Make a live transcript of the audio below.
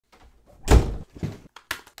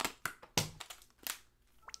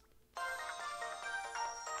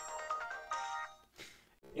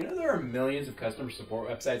millions of customer support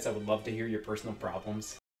websites that would love to hear your personal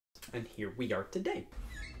problems. And here we are today.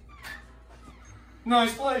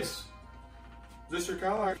 Nice place. Is this your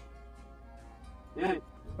car? Yeah.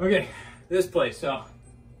 Okay, this place, so.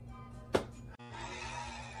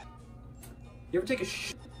 You ever take a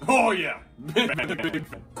sh? Oh yeah.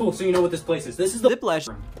 Cool, so you know what this place is. This is the Lash.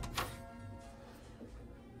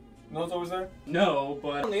 No, it's always there? No,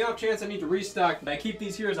 but on the off chance I need to restock, I keep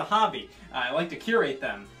these here as a hobby. I like to curate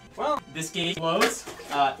them. Well, this game blows.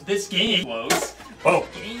 This game blows. Oh.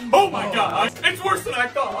 Oh my god, it's worse than I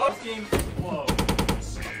thought. This game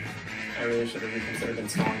blows. I really should have reconsidered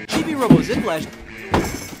installing. GB Robo Zip Lash.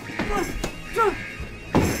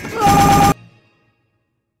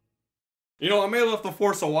 You know, I may have left the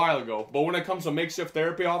force a while ago, but when it comes to makeshift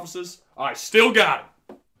therapy offices, I still got it.